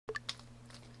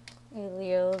Hey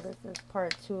Leo, this is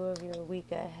part 2 of your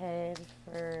week ahead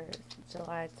for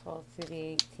July 12th through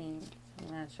the 18th.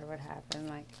 I'm not sure what happened.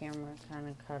 My camera kind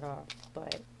of cut off,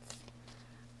 but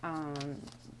um,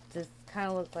 this kind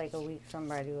of looks like a week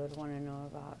somebody would want to know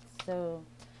about. So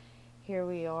here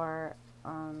we are,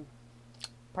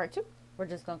 part 2. We're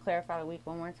just going to clarify the week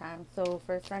one more time. So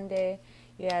for Sunday,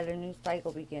 you had a new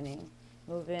cycle beginning,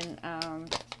 moving,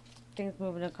 things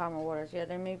moving in calmer waters. Yeah,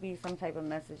 there may be some type of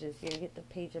messages here. You get the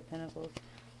Page of Pentacles.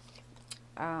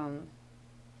 Um,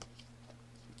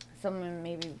 Someone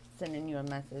may be sending you a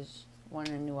message,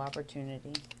 wanting a new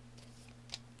opportunity.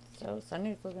 So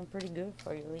Sunday's looking pretty good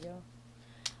for you, Leo.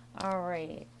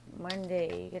 Alright,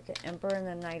 Monday, you get the Emperor and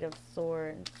the Knight of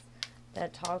Swords.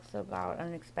 That talks about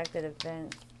unexpected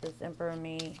events. This Emperor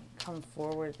may come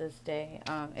forward this day,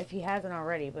 if he hasn't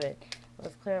already, but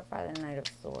let's clarify the Knight of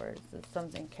Swords. It's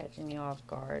something catching you off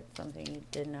guard, something you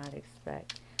did not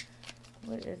expect.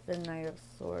 What is the Knight of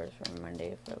Swords for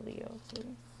Monday for Leo, please?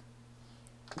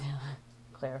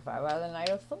 Clarify by the Knight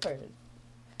of Swords.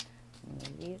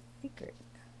 Maybe it's secret.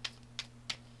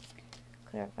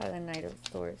 Clarify the Knight of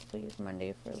Swords, please.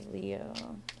 Monday for Leo.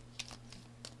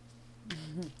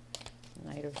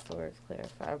 Knight of Swords.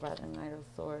 Clarify by the Knight of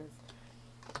Swords.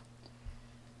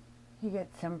 You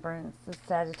get Temperance, the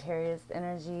Sagittarius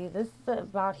energy. This is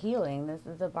about healing. This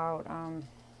is about,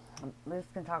 this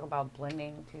can talk about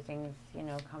blending two things, you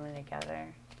know, coming together.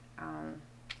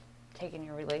 Taking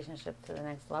your relationship to the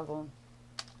next level.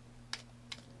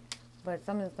 But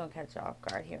something's going to catch you off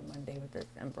guard here Monday with this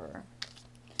Emperor.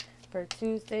 For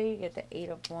Tuesday, you get the Eight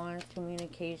of Wands,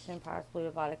 communication, possibly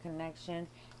about a connection.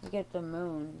 You get the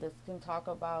Moon. This can talk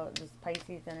about this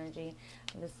Pisces energy.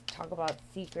 This talk about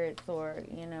secrets, or,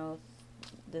 you know,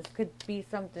 this could be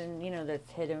something, you know, that's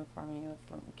hidden from you,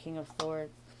 from King of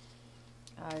Swords,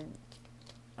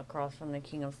 across from the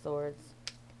King of Swords.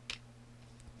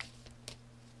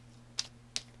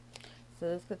 So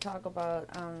this could talk about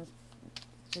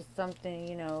just something,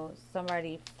 you know,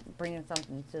 somebody bringing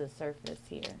something to the surface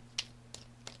here.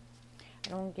 I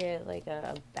don't get like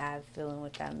a bad feeling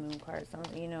with that Moon card.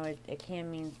 Something, you know, it can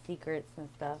mean secrets and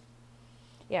stuff.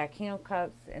 Yeah, King of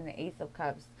Cups and the Ace of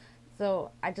Cups.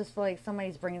 So I just feel like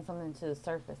somebody's bringing something to the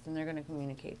surface and they're going to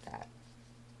communicate that.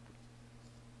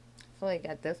 I feel like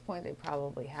at this point they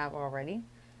probably have already.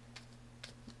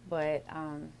 But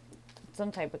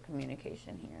some type of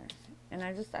communication here. And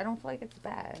I don't feel like it's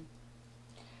bad.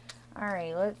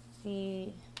 Alright, let's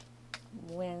see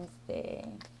Wednesday.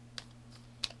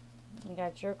 You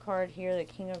got your card here. The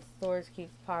King of Swords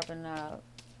keeps popping up.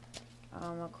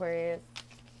 Aquarius,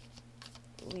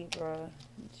 Libra,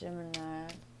 Gemini.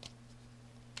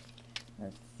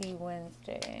 Let's see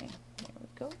Wednesday. Here we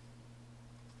go.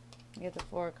 You get the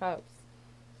Four of Cups.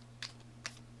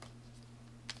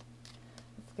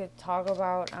 Let's get talk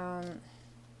about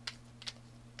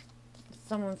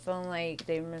someone feeling like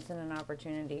they're missing an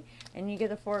opportunity. And you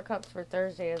get the Four of Cups for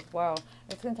Thursday as well.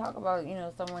 It's going to talk about, you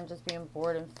know, someone just being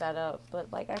bored and fed up.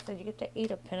 But like I said, you get the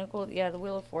Eight of Pentacles. Yeah, the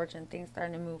Wheel of Fortune. Things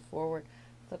starting to move forward.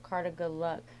 It's a card of good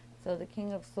luck. So the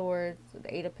King of Swords,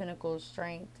 the Eight of Pentacles,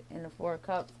 Strength, and the Four of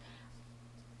Cups.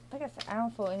 Like I said, I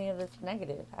don't feel any of this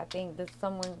negative. I think this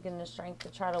someone's getting the strength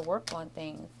to try to work on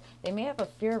things. They may have a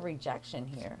fear of rejection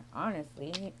here,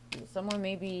 honestly. Someone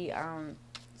may be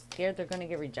scared they're going to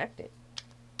get rejected.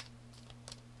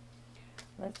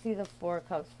 Let's see the Four of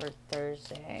Cups for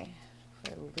Thursday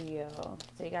for Leo.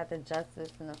 So you got the Justice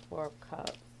and the Four of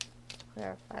Cups.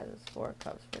 Clarify this Four of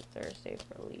Cups for Thursday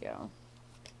for Leo.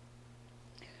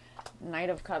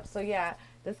 Knight of Cups. So yeah,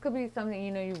 this could be something,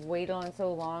 you know, you've waited on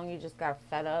so long, you just got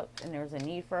fed up and there's a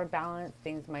need for a balance.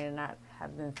 Things might not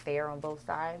have been fair on both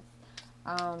sides.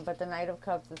 But the Knight of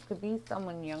Cups, this could be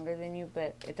someone younger than you,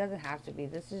 but it doesn't have to be.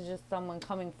 This is just someone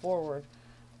coming forward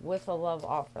with a love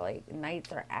offer. Like,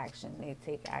 knights are action. They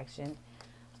take action.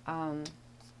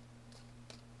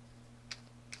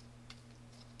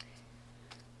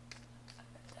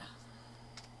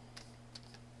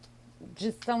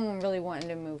 Just someone really wanting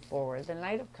to move forward. The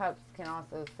Knight of Cups can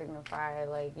also signify,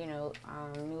 like, you know,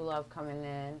 new love coming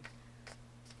in.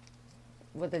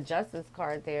 With the Justice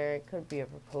card there, it could be a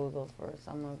proposal for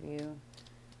some of you.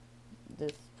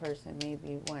 This person may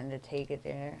be wanting to take it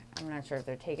there. I'm not sure if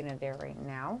they're taking it there right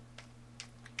now.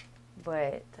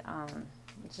 But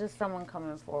it's just someone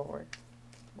coming forward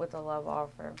with a love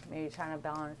offer. Maybe trying to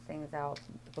balance things out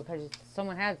because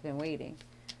someone has been waiting.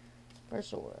 For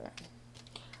sure.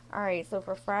 Alright, so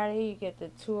for Friday, you get the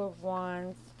Two of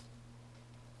Wands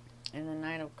and the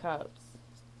Nine of Cups.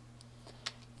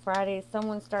 Friday,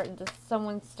 someone's starting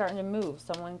to move.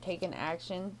 Someone taking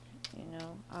action You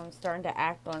know, starting to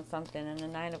act on something. And the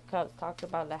Nine of Cups talks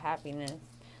about the happiness,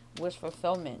 wish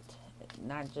fulfillment,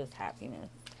 not just happiness.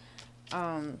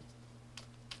 Um,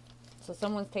 so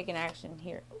someone's taking action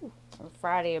here on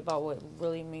Friday about what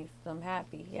really makes them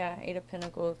happy. Yeah, Eight of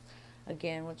Pentacles.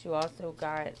 Again, what you also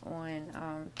got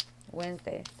on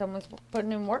Wednesday. Someone's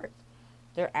putting in work.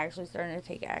 They're actually starting to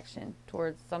take action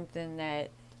towards something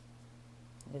that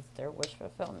is their wish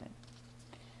fulfillment.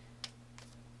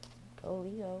 Go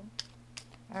Leo.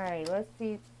 Alright, let's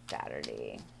see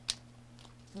Saturday.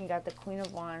 You got the Queen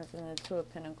of Wands and the Two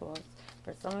of Pentacles.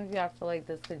 For some of you, I feel like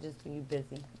this could just be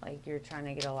busy. Like you're trying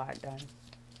to get a lot done.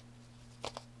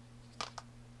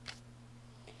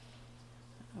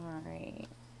 Alright.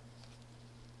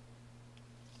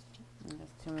 There's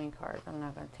too many cards. I'm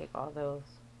not going to take all those.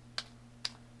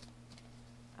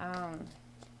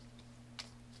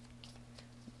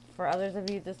 For others of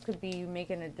you, this could be you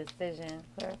making a decision.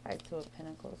 Clarify Two of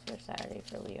Pentacles for Saturday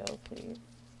for Leo, please.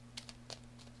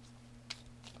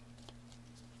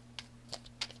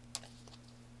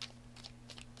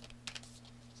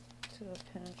 Two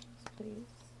of Pentacles, please.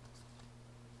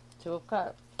 Two of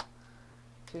Cups.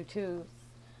 Two twos.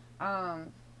 I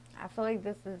feel like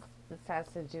this has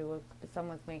to do with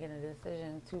someone's making a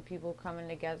decision. Two people coming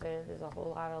together. There's a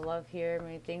whole lot of love here. I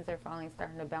mean, things are finally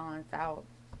starting to balance out.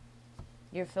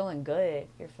 You're feeling good.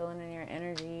 You're feeling in your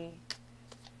energy.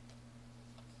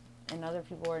 And other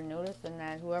people are noticing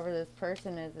that. Whoever this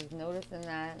person is noticing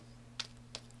that.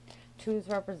 Twos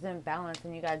represent balance,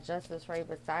 and you got Justice right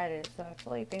beside it. So I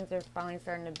feel like things are finally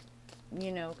starting to,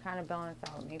 you know, kind of balance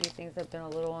out. Maybe things have been a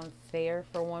little unfair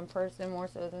for one person more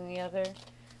so than the other.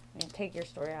 I mean, take your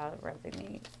story out, it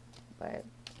resonates. But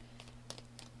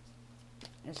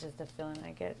it's just a feeling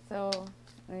I get. So,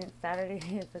 I mean, Saturday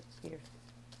is you're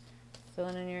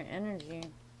feeling in your energy.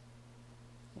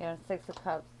 Yeah, Six of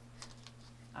Cups.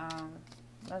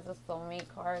 That's a soulmate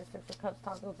card. Six of Cups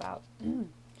talk about,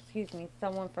 excuse me,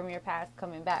 someone from your past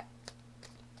coming back.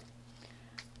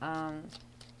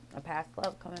 A past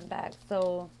love coming back.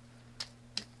 So,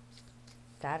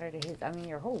 Saturdays, I mean,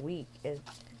 your whole week is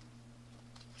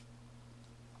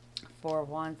Four of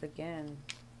Wands again.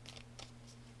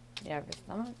 Yeah, for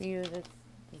some of you,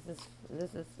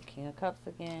 this is the King of Cups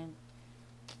again.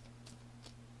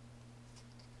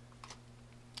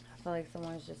 I feel like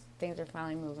someone's just, things are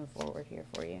finally moving forward here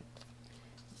for you.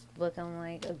 It's looking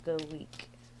like a good week.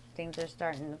 Things are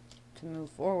starting to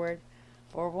move forward.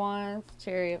 Four of Wands,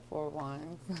 Chariot, Four of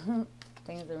Wands.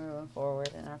 Things are moving forward,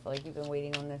 and I feel like you've been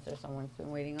waiting on this, or someone's been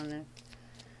waiting on this.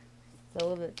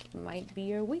 So this might be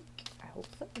your week. I hope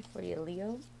so for you,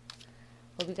 Leo.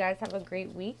 Hope you guys have a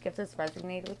great week. If this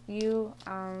resonated with you,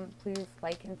 please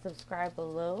like and subscribe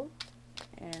below.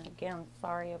 And again, I'm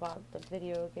sorry about the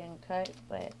video getting cut,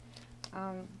 but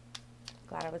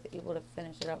glad I was able to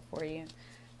finish it up for you.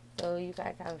 So you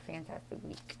guys have a fantastic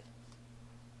week.